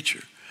his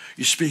nature.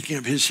 You're speaking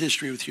of his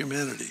history with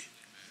humanity.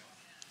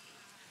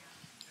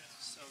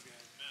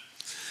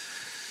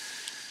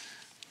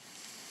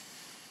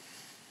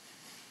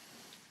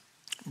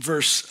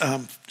 Verse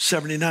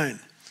 79,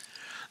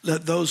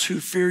 let those who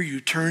fear you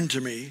turn to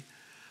me,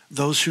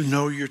 those who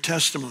know your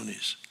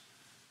testimonies.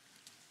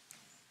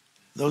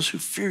 Those who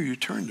fear you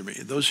turn to me,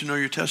 those who know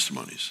your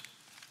testimonies.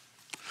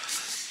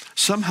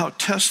 Somehow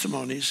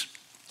testimonies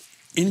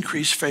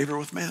increase favor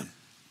with man.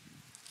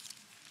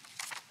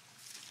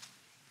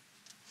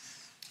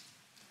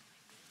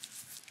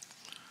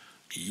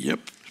 Yep,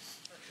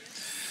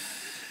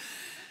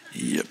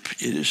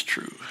 it is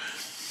true.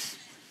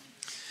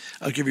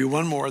 I'll give you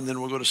one more and then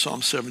we'll go to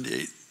Psalm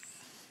 78.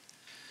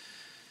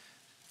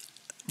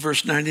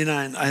 Verse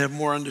 99, I have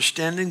more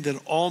understanding than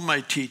all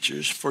my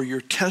teachers, for your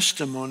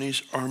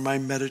testimonies are my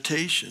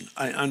meditation.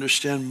 I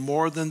understand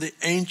more than the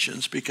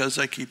ancients because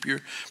I keep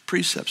your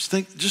precepts.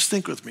 Just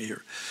think with me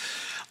here.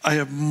 I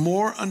have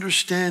more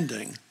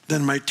understanding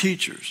than my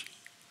teachers.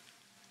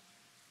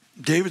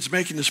 David's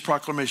making this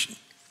proclamation.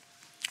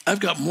 I've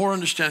got more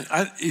understanding.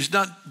 He's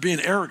not being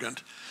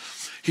arrogant.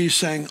 He's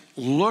saying,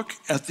 look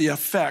at the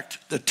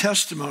effect the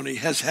testimony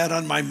has had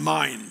on my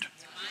mind.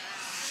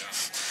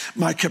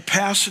 My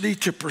capacity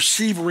to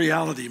perceive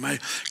reality, my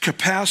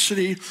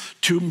capacity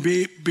to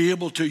be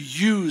able to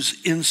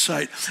use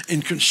insight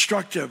in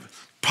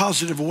constructive,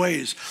 positive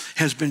ways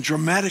has been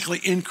dramatically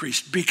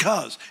increased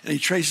because, and he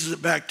traces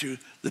it back to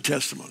the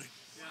testimony.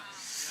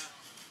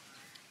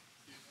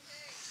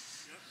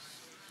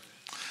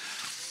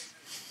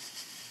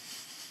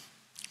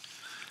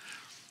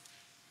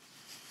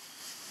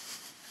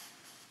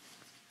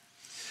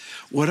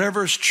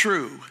 Whatever is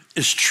true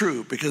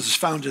because it's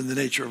found in the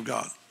nature of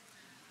God.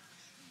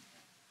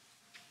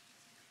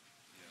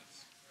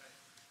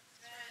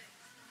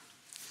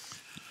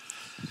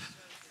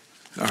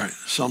 All right,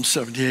 Psalm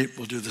 78,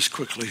 we'll do this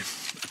quickly,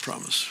 I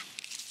promise.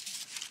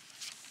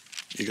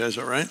 You guys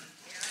all right?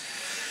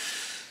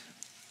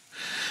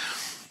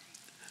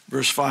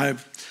 Verse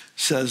 5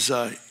 says,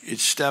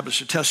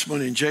 establish a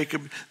testimony in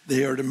Jacob.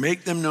 They are to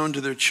make them known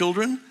to their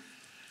children.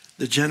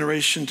 The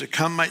generation to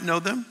come might know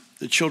them.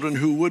 The children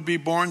who would be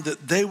born,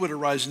 that they would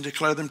arise and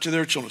declare them to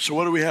their children. So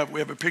what do we have?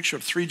 We have a picture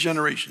of 3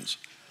 generations.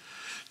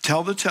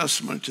 Tell the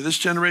testimony to this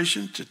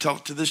generation, to tell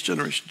it to this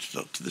generation, to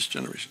tell it to this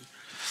generation.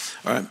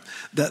 All right,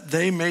 that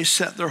they may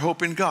set their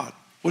hope in God.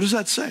 What does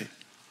that say?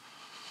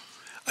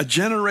 A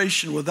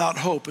generation without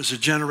hope is a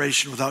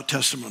generation without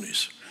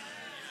testimonies.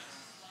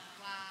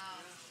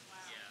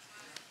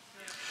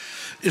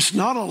 It's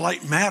not a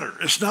light matter.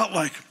 It's not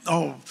like,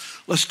 oh,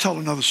 let's tell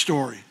another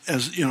story,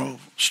 as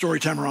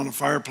story time around the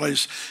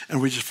fireplace,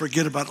 and we just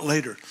forget about it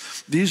later.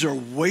 These are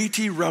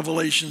weighty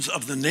revelations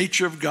of the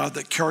nature of God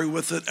that carry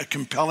with it a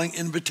compelling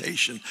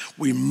invitation.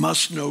 We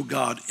must know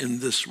God in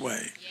this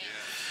way.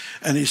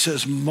 And he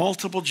says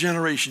multiple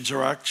generations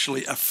are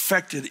actually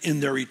affected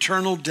in their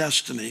eternal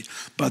destiny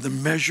by the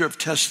measure of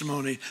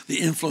testimony,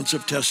 the influence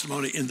of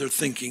testimony in their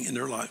thinking, in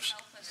their lives.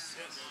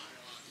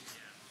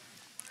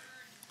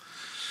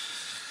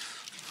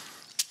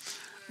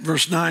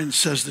 Verse 9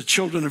 says, the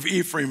children of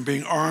Ephraim,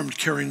 being armed,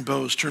 carrying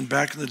bows, turned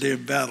back in the day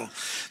of battle.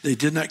 They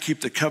did not keep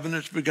the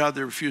covenant of God.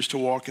 They refused to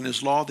walk in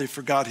his law. They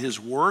forgot his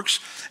works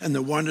and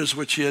the wonders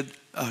which he had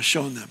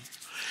shown them.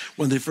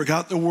 When they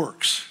forgot the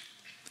works,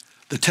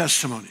 the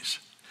testimonies,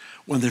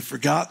 when they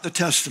forgot the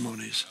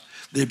testimonies,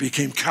 they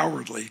became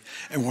cowardly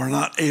and were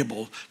not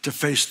able to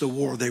face the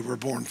war they were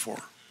born for.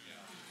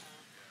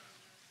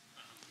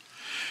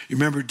 You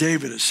remember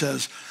David, it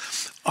says,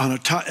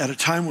 at a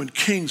time when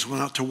kings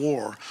went out to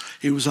war,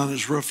 he was on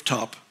his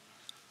rooftop,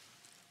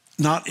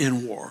 not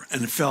in war,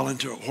 and fell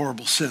into a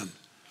horrible sin.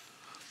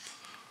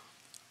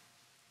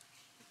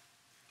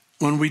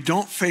 When we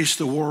don't face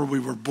the war we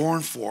were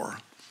born for,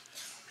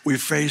 we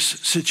face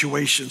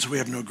situations we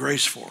have no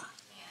grace for.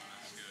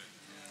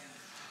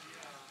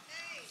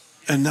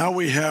 And now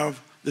we have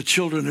the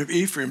children of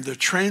Ephraim. They're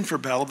trained for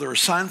battle. They're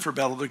assigned for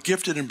battle. They're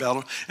gifted in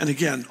battle. And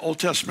again, Old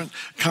Testament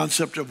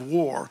concept of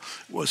war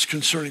was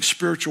concerning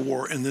spiritual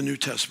war in the New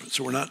Testament.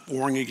 So we're not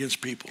warring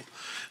against people.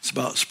 It's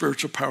about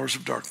spiritual powers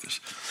of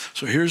darkness.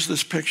 So here's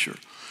this picture. It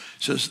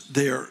says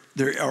they are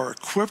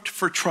equipped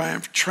for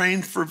triumph,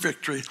 trained for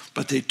victory,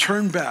 but they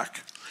turn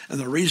back. And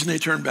the reason they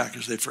turned back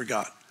is they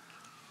forgot.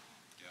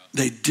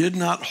 They did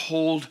not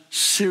hold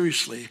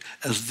seriously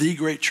as the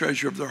great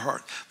treasure of their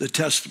heart, the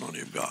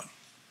testimony of God.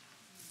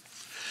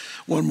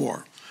 One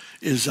more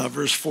is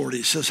verse 40.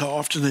 It says how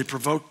often they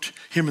provoked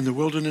him in the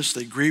wilderness.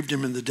 They grieved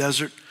him in the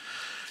desert.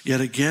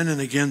 Yet again and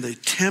again they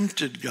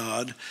tempted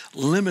God,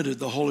 limited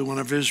the Holy One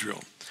of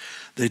Israel.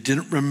 They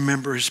didn't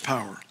remember his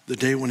power, the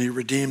day when he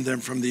redeemed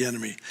them from the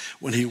enemy,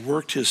 when he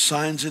worked his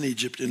signs in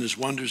Egypt and his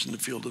wonders in the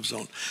field of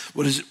Zon.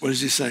 What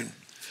is he saying?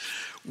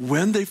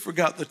 When they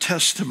forgot the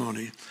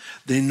testimony,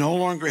 they no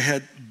longer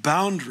had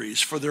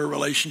boundaries for their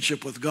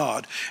relationship with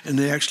God, and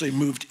they actually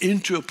moved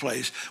into a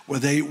place where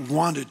they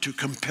wanted to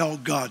compel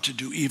God to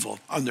do evil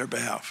on their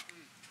behalf.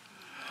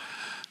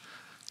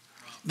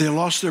 They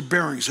lost their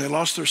bearings. They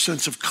lost their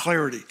sense of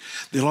clarity.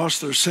 They lost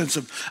their sense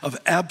of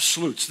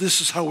absolutes. This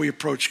is how we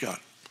approach God.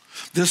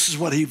 This is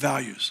what he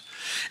values.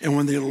 And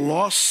when they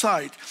lost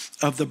sight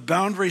of the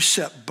boundary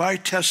set by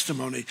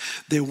testimony,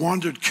 they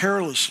wandered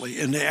carelessly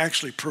and they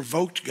actually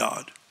provoked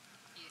God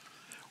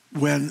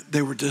when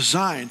they were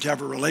designed to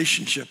have a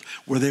relationship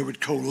where they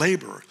would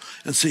co-labor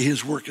and see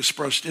his work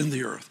expressed in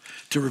the earth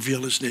to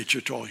reveal his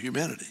nature to all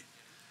humanity.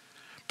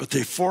 But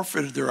they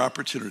forfeited their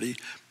opportunity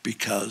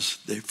because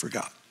they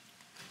forgot.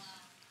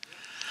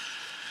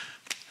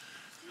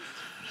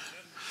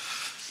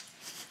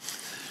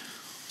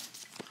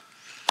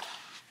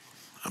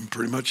 I'm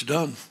pretty much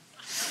done.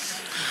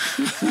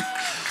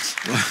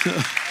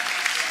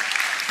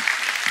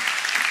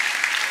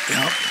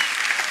 Yep.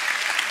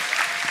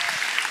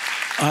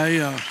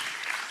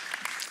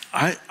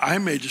 I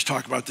may just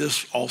talk about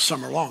this all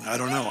summer long. I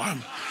don't know.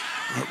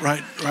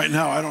 Right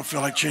now, I don't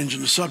feel like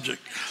changing the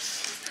subject.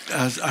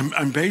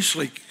 I'm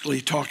basically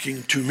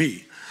talking to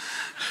me.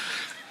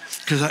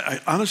 Because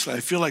honestly, I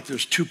feel like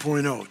there's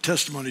 2.0,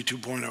 Testimony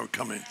 2.0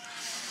 coming.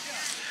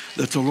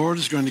 That the Lord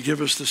is going to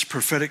give us this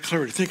prophetic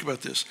clarity. Think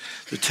about this.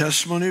 The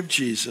testimony of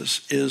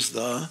Jesus is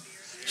the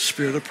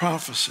spirit of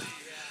prophecy.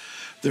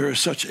 There is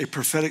such a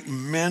prophetic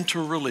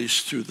mantle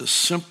release through the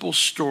simple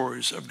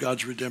stories of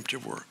God's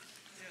redemptive work.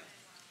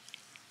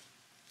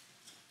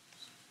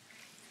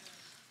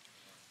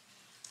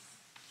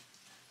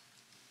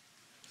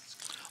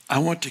 I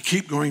want to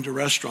keep going to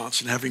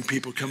restaurants and having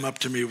people come up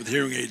to me with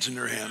hearing aids in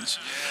their hands,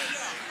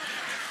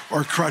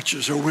 or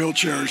crutches, or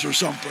wheelchairs, or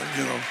something,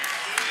 you know.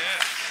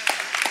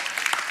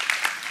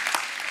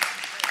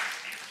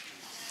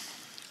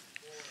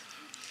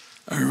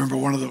 I remember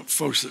one of the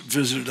folks that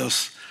visited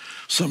us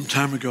some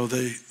time ago,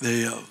 they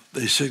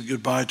said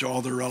goodbye to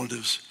all their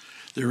relatives.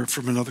 They were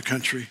from another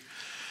country.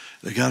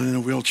 They got in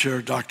a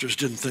wheelchair. Doctors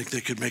didn't think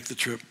they could make the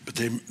trip, but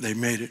they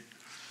made it.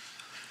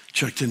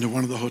 Checked into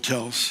one of the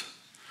hotels.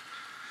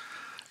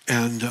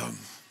 And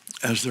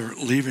as they're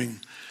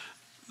leaving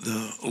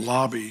the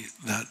lobby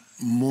that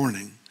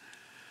morning,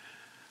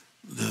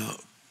 the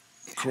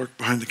clerk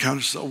behind the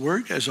counter said, "Oh, where are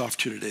you guys off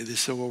to today?" They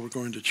said, "Well, we're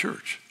going to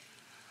church."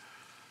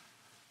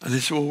 And they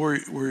said, "Well, where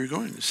are you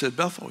going?" They said,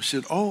 "Bethel." He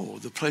said, "Oh,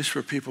 the place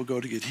where people go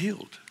to get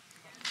healed."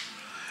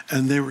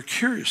 And they were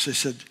curious. They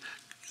said,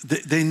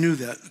 they knew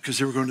that because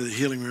they were going to the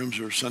healing rooms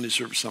or Sunday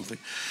service or something.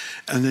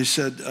 And they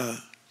said,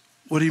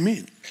 "What do you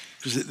mean?"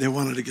 Because they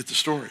wanted to get the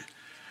story.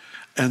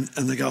 And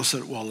the gal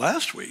said, "Well,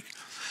 last week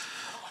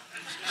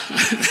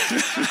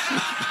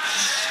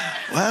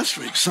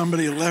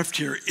somebody left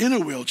here in a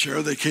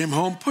wheelchair. They came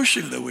home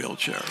pushing the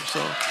wheelchair."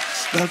 So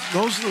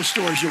those are the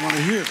stories you want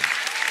to hear.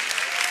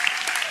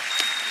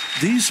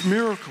 These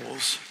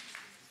miracles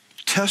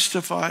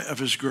testify of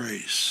his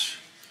grace.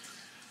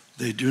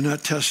 They do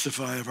not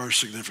testify of our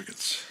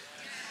significance.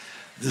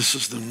 This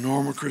is the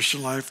normal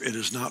Christian life. It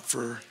is not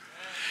for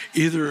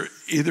either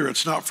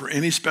it's not for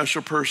any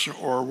special person,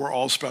 or we're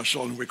all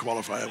special and we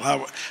qualify.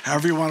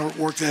 However you want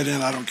to work that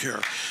in, I don't care.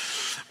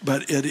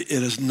 But it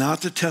is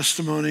not the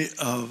testimony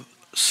of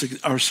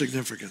our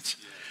significance.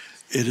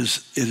 It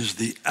is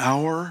the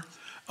hour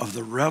of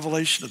the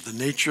revelation of the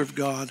nature of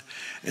God,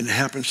 and it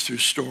happens through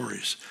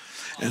stories.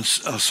 And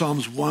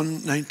Psalms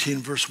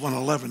 119, verse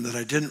 111, that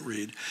I didn't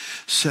read,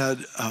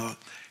 said,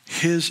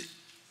 his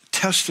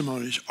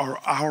testimonies are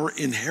our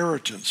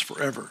inheritance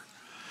forever.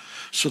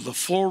 So the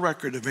full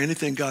record of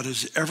anything God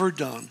has ever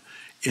done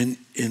in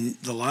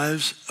the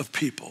lives of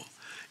people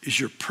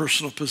is your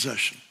personal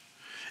possession.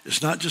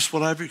 It's not just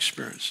what I've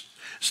experienced.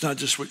 It's not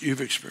just what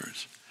you've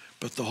experienced,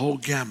 but the whole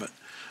gamut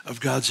of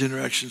God's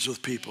interactions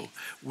with people.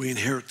 We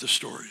inherit the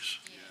stories.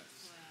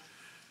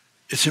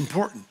 It's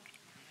important.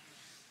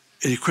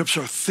 It equips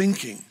our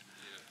thinking.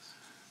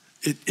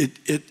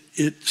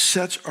 It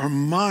sets our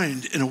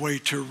mind in a way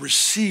to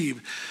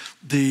receive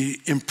the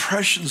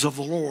impressions of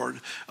the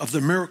Lord, of the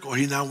miracle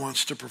he now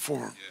wants to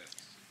perform.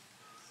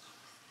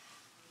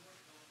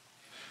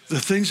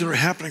 The things that are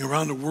happening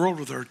around the world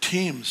with our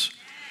teams,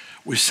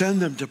 we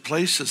send them to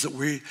places that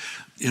we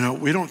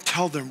don't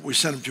tell them we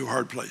send them to a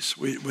hard place.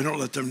 We don't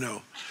let them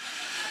know.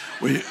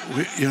 We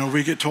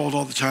get told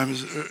all the time,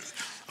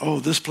 "Oh,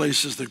 this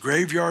place is the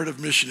graveyard of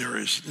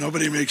missionaries.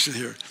 Nobody makes it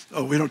here."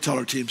 Oh, we don't tell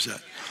our teams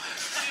that.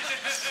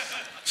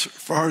 As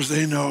far as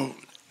they know,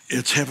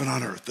 it's heaven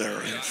on earth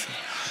there.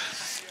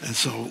 And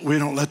so we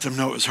don't let them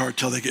know it's hard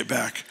till they get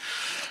back.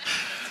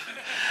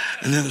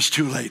 And then it's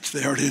too late.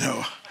 They already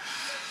know.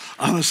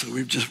 Honestly,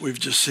 we've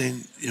just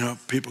seen,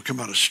 people come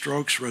out of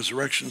strokes,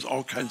 resurrections,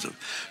 all kinds of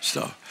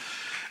stuff.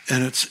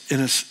 And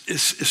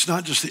it's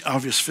not just the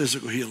obvious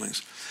physical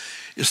healings.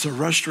 It's the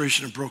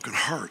restoration of broken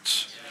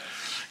hearts.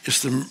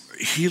 It's the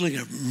healing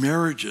of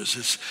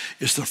marriages.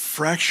 It's the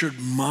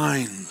fractured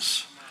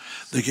minds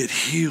that get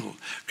healed.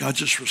 God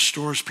just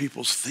restores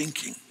people's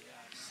thinking.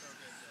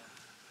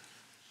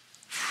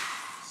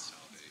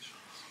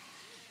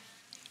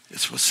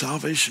 It's what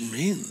salvation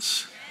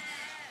means.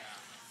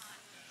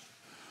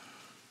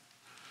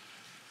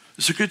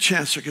 There's a good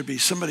chance there could be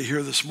somebody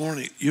here this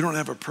morning, you don't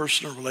have a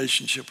personal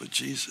relationship with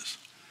Jesus.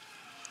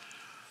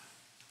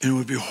 And it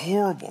would be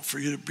horrible for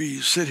you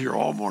to sit here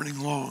all morning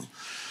long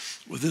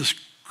with this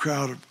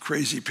crowd of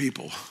crazy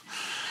people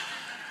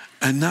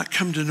and not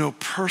come to know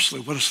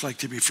personally what it's like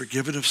to be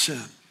forgiven of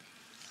sin,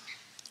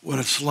 what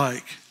it's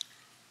like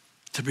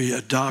to be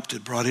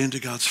adopted, brought into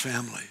God's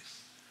family,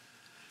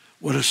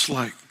 what it's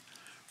like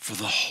for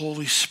the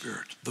Holy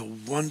Spirit, the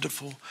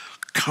wonderful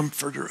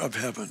comforter of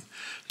heaven,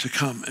 to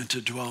come and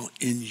to dwell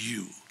in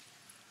you.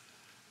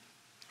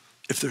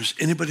 If there's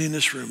anybody in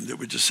this room that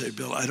would just say,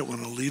 "Bill, I don't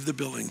want to leave the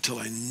building until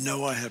I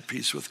know I have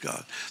peace with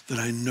God, that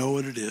I know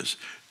what it is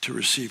to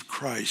receive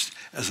Christ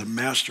as a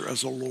master,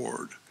 as a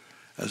Lord,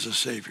 as a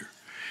Savior."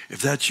 If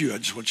that's you, I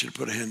just want you to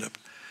put a hand up.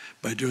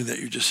 By doing that,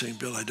 you're just saying,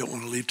 "Bill, I don't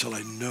want to leave till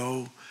I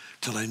know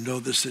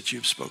this that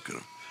you've spoken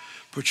of."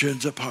 Put your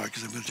hands up high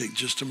because I'm going to take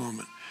just a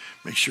moment.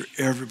 Make sure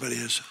everybody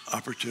has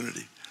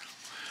opportunity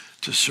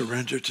to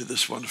surrender to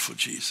this wonderful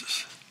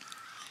Jesus.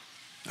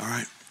 All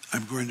right.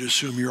 I'm going to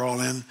assume you're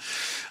all in,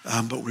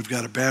 but we've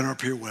got a banner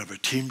up here. We'll have a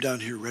team down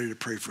here ready to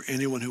pray for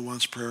anyone who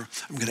wants prayer.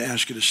 I'm going to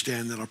ask you to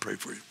stand, then I'll pray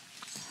for you.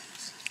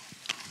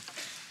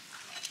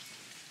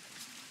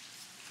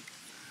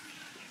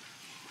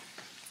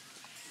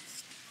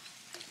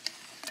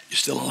 You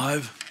still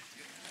alive?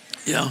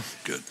 Yeah,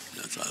 good.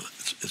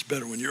 It's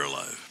better when you're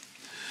alive.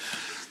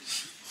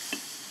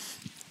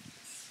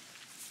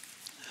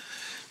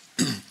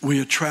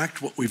 We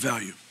attract what we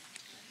value.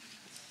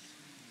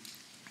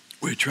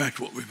 We attract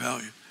what we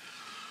value.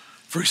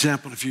 For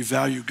example, if you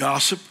value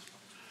gossip,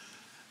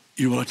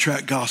 you will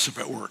attract gossip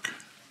at work.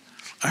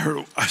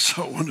 I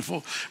saw a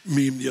wonderful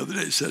meme the other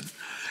day. It said,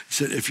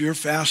 if you're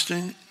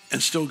fasting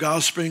and still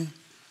gossiping,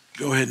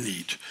 go ahead and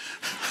eat.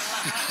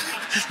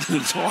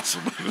 It's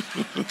awesome.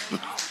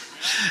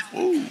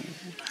 Ooh.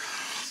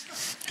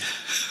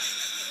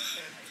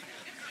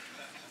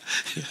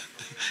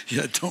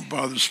 Yeah, don't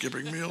bother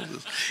skipping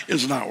meals.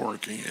 It's not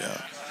working,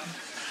 yeah.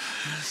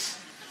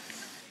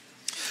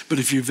 But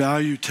if you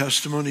value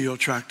testimony, you'll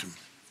attract them.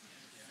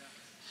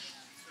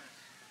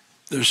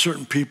 There's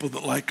certain people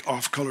that like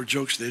off-color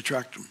jokes, they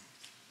attract them.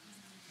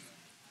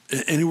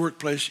 In any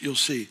workplace, you'll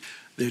see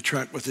they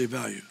attract what they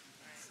value.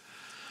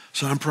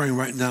 So I'm praying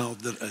right now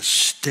that a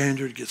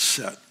standard gets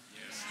set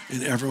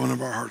in every one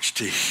of our hearts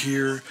to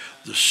hear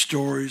the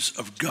stories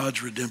of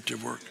God's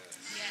redemptive work,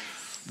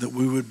 that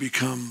we would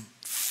become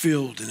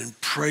filled and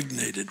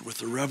impregnated with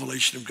the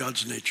revelation of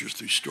God's natures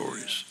through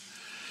stories.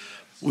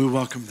 We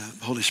welcome that.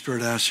 Holy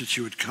Spirit, I ask that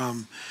you would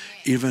come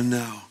even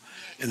now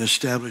and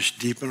establish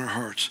deep in our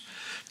hearts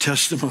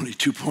Testimony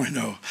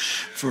 2.0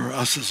 for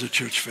us as a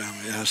church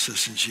family. I ask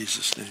this in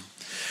Jesus' name.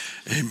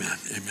 Amen,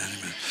 amen,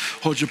 amen.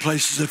 Hold your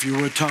places if you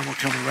would. Tom will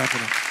come and wrap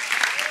it up.